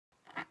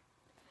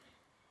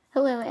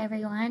Hello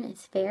everyone,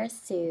 it's Fair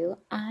Sue.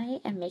 I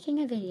am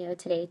making a video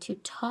today to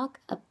talk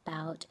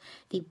about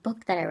the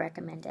book that I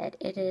recommended.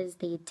 It is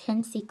the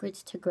 10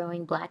 Secrets to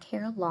Growing Black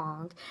Hair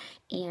Long,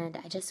 and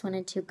I just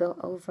wanted to go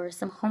over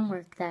some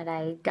homework that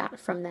I got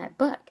from that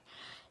book.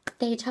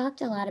 They talked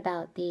a lot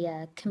about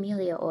the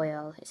Camelia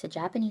oil. It's a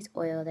Japanese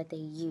oil that they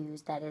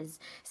use that is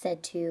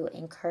said to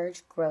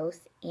encourage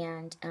growth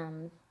and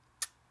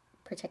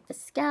protect the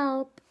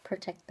scalp,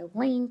 protect the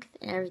length,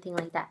 and everything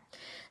like that.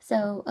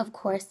 So, of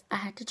course, I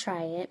had to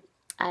try it.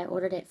 I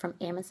ordered it from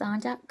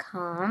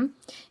Amazon.com,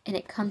 and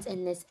it comes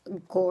in this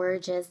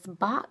gorgeous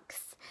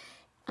box.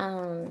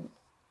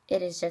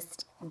 It is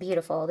just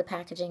beautiful. The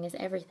packaging is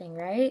everything,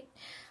 right?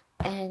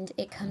 And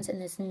it comes in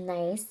this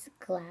nice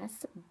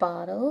glass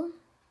bottle.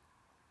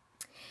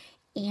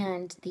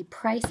 And the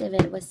price of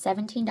it was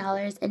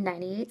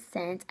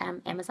 $17.98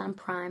 on Amazon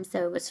Prime,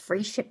 so it was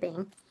free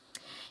shipping.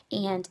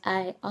 And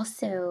I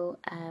also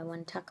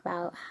want to talk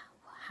about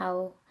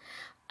how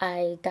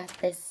I got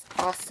this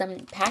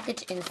awesome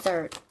package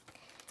insert.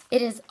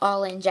 It is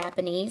all in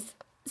Japanese,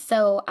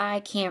 so I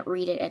can't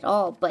read it at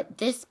all. But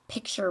this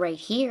picture right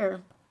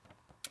here,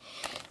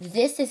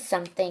 this is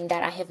something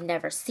that I have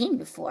never seen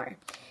before.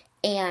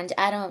 And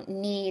I don't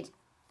need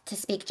to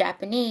speak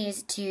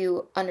Japanese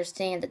to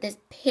understand that this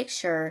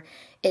picture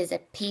is a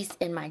piece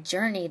in my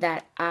journey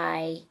that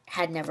I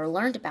had never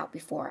learned about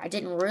before. I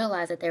didn't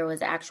realize that there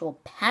was an actual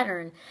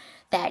pattern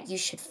that you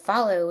should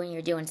follow when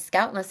you're doing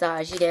scalp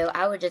massage.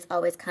 I would just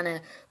always kind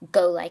of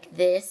go like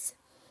this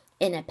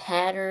in a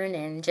pattern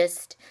and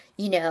just,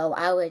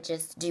 I would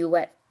just do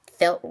what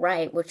felt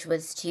right, which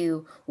was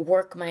to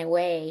work my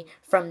way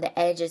from the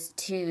edges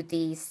to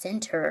the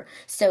center.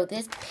 So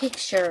this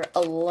picture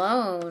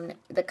alone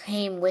that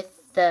came with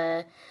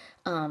the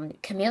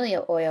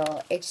camellia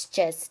oil, it's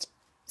just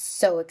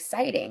so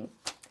exciting.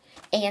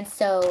 And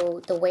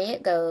so the way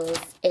it goes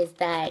is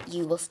that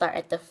you will start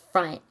at the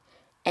front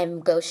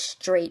and go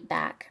straight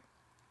back.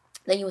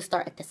 Then you will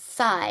start at the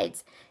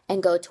sides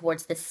and go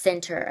towards the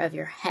center of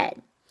your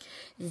head.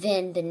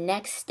 Then the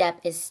next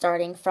step is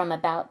starting from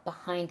about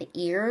behind the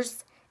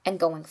ears and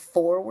going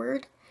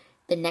forward.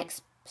 The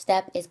next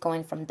step is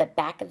going from the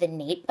back of the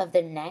nape of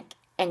the neck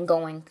and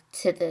going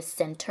to the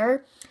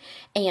center.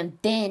 And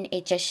then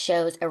it just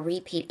shows a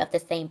repeat of the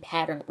same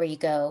pattern where you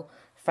go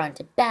front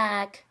to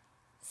back,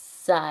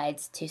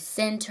 sides to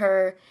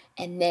center,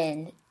 and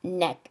then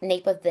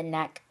nape of the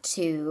neck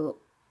to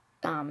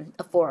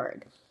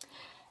forward.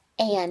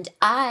 And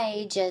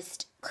I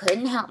just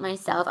couldn't help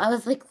myself. I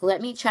was like,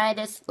 let me try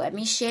this, let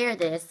me share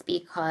this,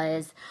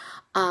 because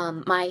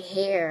my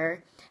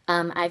hair,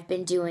 I've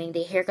been doing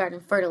the hair garden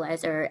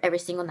fertilizer every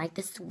single night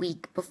this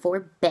week before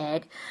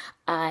bed.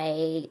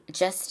 I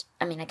guess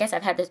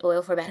I've had this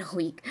oil for about a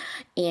week,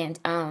 and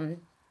I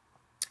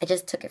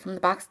just took it from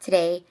the box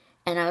today,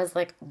 and I was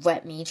like,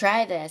 let me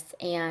try this,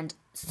 and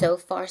so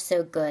far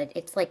so good.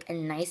 It's like a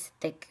nice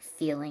thick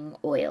feeling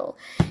oil,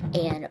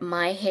 and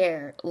my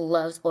hair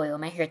loves oil.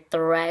 My hair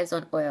thrives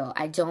on oil.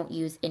 I don't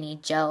use any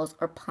gels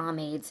or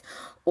pomades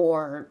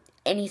or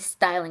any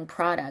styling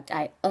product.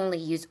 I only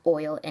use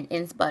oil and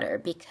ends butter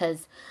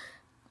because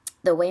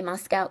the way my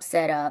scalp's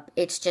set up,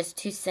 it's just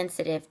too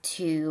sensitive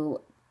to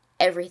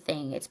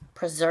everything. It's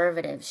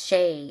preservative,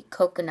 shea,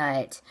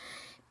 coconut,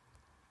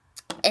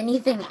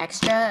 anything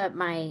extra.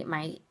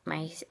 My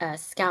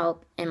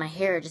scalp and my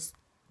hair just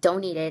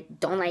don't need it,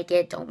 don't like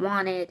it, don't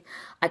want it.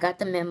 I got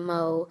the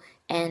memo,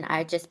 and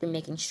I've just been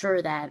making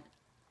sure that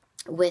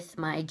with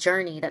my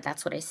journey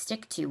that's what I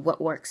stick to,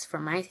 what works for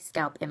my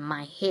scalp and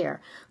my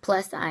hair.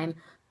 Plus, I'm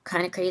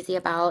kind of crazy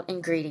about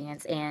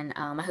ingredients, and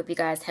I hope you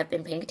guys have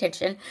been paying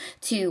attention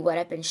to what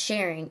I've been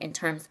sharing in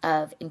terms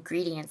of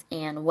ingredients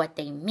and what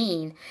they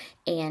mean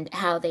and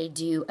how they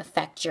do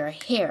affect your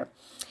hair.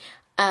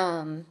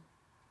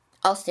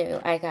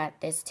 Also, I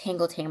got this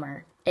Tangle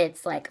Tamer.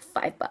 It's like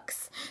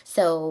 $5.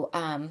 So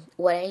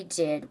what I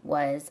did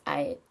was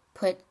I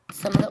put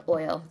some of the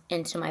oil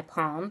into my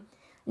palm,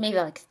 maybe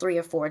like 3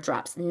 or 4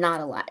 drops, not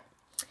a lot.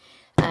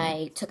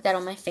 I took that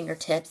on my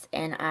fingertips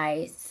and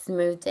I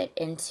smoothed it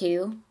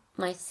into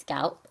my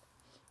scalp.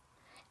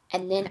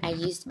 And then I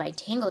used my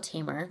Tangle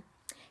Tamer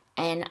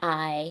and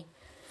I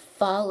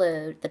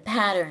followed the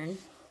pattern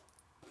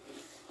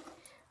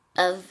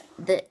of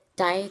the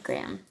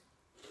diagram.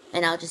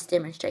 And I'll just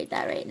demonstrate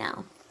that right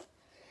now.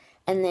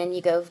 And then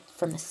you go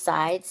from the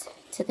sides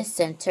to the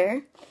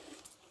center.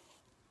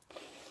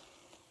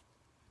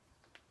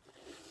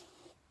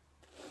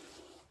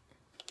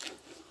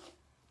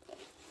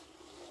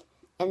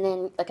 And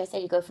then, like I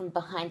said, you go from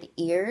behind the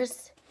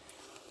ears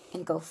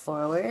and go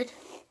forward.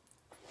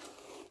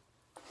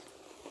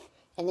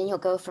 And then you'll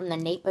go from the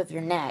nape of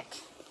your neck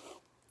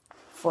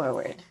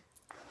forward.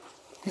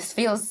 This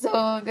feels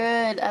so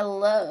good. I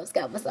love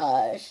scalp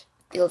massage.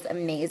 Feels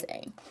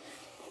amazing.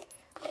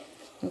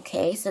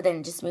 Okay, so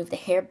then just move the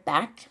hair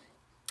back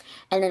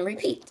and then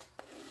repeat.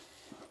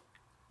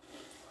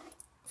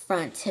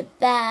 Front to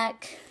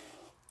back,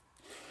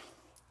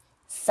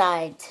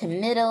 side to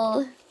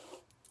middle,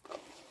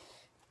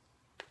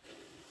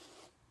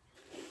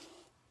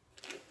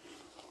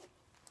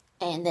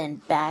 and then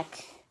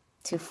back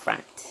to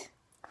front.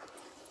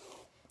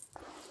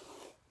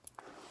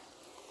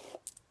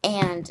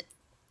 And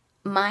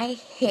my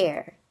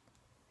hair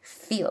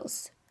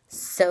feels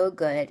so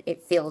good.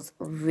 It feels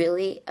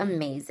really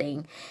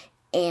amazing.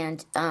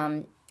 And,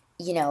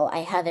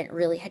 I haven't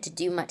really had to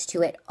do much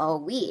to it all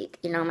week.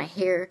 My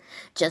hair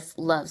just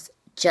loves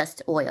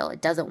just oil.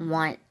 It doesn't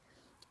want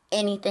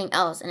anything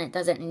else, and it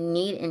doesn't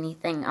need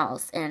anything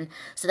else. And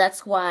so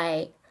that's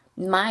why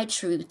my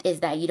truth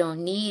is that you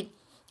don't need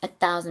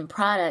 1,000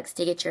 products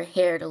to get your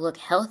hair to look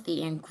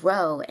healthy and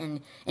grow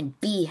and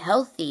be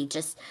healthy.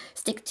 Just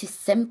stick to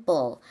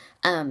simple,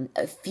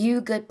 a few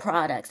good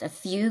products, a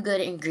few good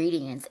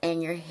ingredients,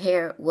 and your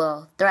hair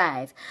will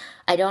thrive.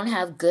 I don't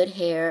have good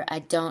hair. I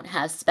don't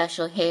have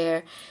special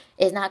hair.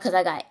 It's not because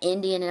I got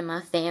Indian in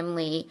my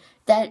family.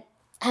 That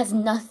has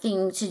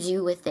nothing to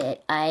do with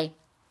it. I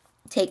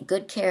take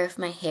good care of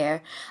my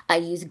hair. I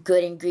use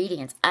good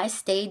ingredients. I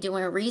stay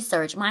doing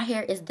research. My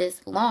hair is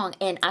this long,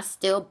 and I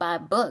still buy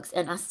books,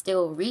 and I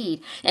still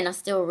read, and I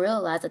still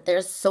realize that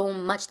there's so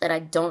much that I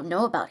don't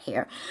know about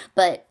hair.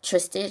 But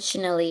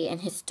traditionally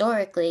and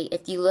historically,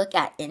 if you look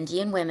at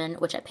Indian women,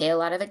 which I pay a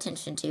lot of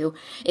attention to,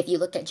 if you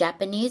look at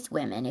Japanese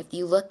women, if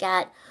you look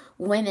at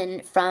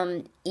women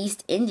from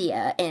East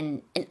India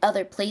and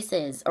other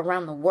places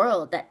around the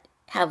world that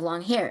have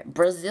long hair.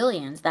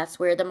 Brazilians, that's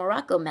where the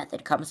Morocco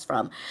method comes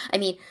from. I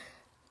mean,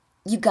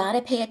 you got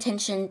to pay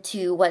attention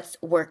to what's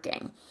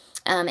working.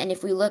 And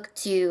if we look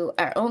to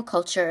our own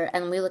culture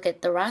and we look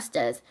at the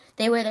Rastas,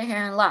 they wear their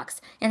hair in locks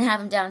and have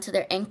them down to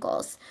their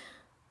ankles.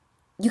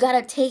 You got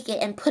to take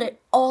it and put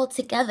it all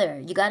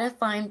together. You got to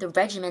find the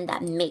regimen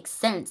that makes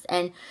sense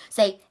and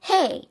say,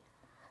 hey,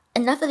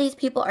 enough of these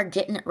people are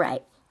getting it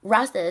right.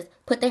 Rastas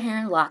put their hair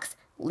in locks,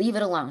 leave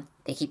it alone.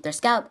 They keep their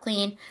scalp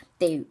clean.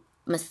 They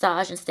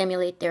massage and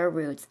stimulate their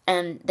roots,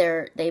 and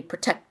they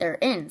protect their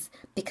ends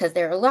because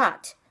they're a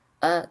lot.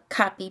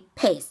 Copy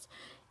paste.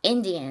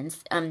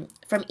 Indians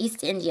from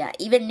East India,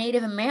 even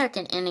Native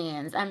American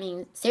Indians. I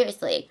mean,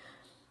 seriously.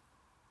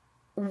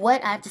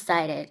 What I've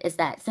decided is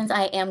that since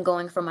I am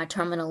going for my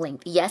terminal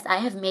length, yes, I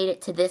have made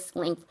it to this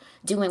length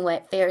doing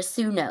what Fair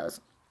Sue knows.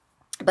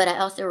 But I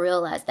also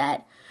realize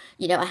that,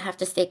 I have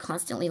to stay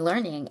constantly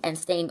learning and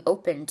staying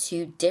open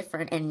to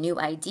different and new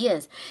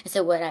ideas. And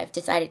so what I've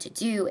decided to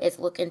do is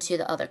look into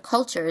the other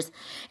cultures,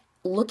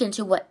 look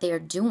into what they're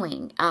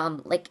doing.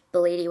 Like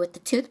the lady with the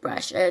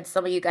toothbrush.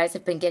 Some of you guys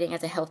have been getting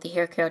as a healthy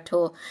hair care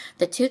tool,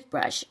 the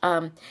toothbrush,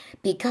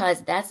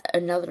 because that's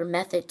another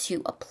method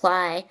to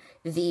apply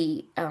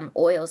the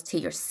oils to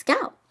your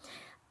scalp.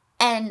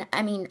 And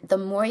I mean, the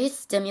more you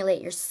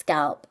stimulate your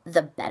scalp,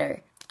 the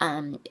better.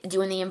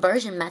 Doing the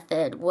inversion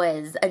method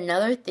was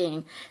another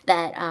thing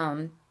that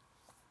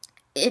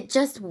it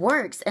just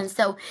works. And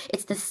so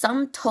it's the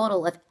sum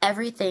total of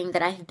everything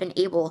that I have been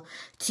able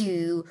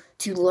to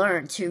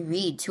learn, to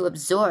read, to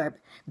absorb.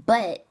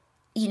 But,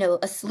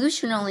 a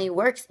solution only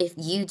works if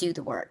you do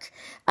the work.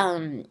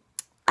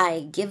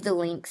 I give the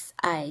links,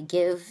 I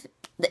give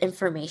the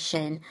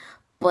information,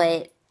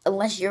 but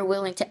unless you're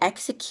willing to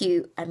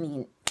execute, I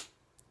mean,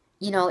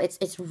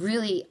 it's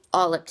really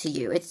all up to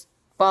you.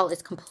 Ball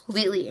is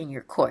completely in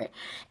your court.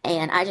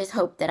 And I just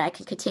hope that I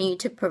can continue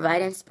to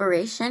provide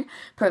inspiration,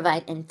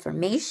 provide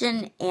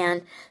information,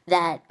 and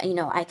that,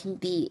 I can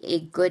be a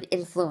good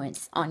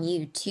influence on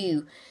you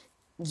to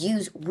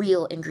use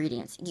real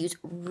ingredients, use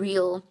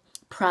real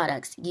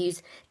products,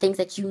 use things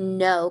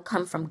that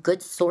come from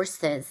good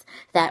sources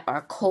that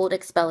are cold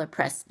expeller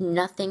pressed,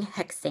 nothing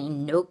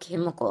hexane, no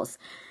chemicals,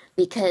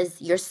 because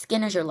your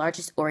skin is your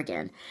largest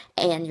organ,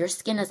 and your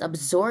skin is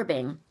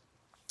absorbing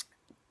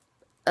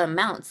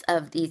amounts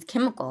of these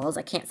chemicals.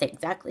 I can't say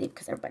exactly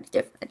because everybody's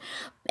different.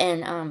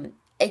 And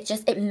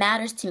it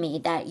matters to me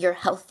that you're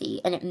healthy,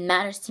 and it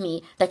matters to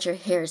me that your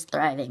hair is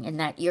thriving and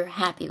that you're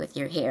happy with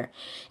your hair,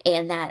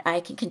 and that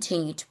I can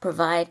continue to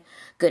provide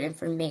good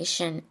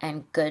information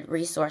and good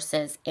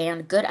resources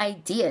and good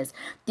ideas,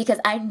 because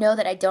I know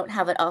that I don't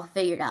have it all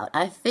figured out.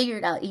 I've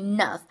figured out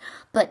enough,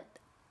 but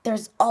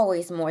there's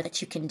always more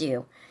that you can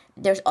do.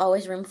 There's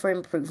always room for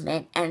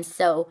improvement. And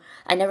so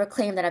I never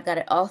claim that I've got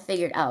it all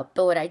figured out.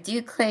 But what I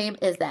do claim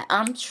is that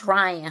I'm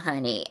trying,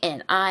 honey.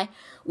 And I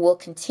will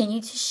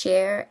continue to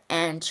share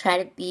and try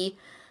to be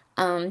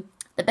the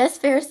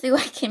best Pharisee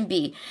I can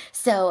be.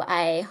 So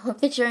I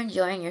hope that you're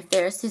enjoying your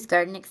Pharisee's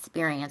Garden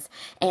experience,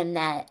 and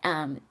that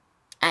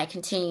I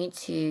continue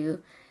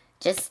to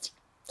just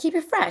keep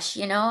it fresh.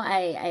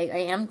 I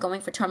am going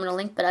for terminal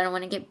length, but I don't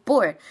want to get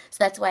bored. So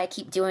that's why I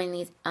keep doing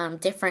these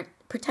different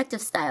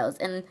protective styles.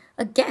 And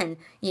again,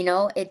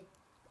 I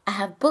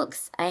have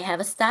books. I have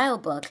a style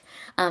book,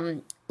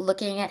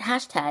 looking at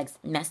hashtags,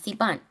 messy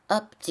bun,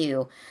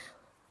 updo,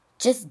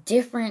 just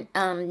different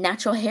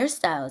natural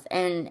hairstyles,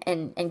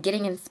 and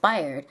getting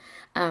inspired.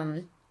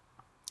 And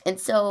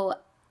so,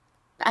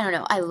 I don't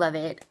know, I love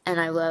it,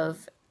 and I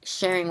love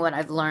sharing what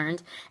I've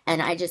learned,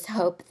 and I just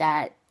hope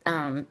that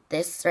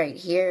this right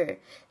here,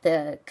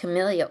 the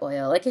Camelia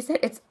oil, like I said,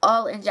 it's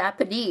all in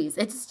Japanese.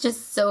 It's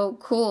just so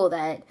cool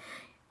that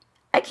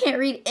I can't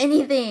read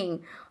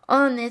anything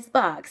on this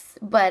box.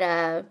 But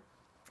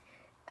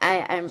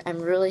I'm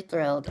really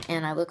thrilled,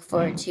 and I look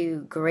forward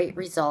to great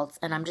results,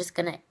 and I'm just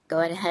gonna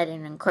go ahead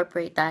and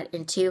incorporate that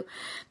into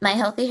my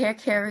healthy hair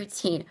care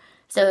routine.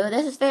 So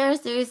this is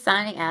Pharisees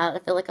signing out. I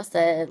feel like I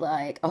said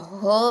like a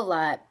whole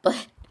lot,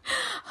 but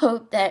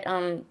hope that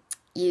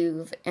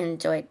you've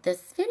enjoyed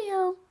this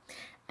video,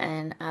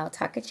 and I'll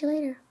talk at you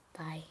later.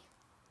 Bye.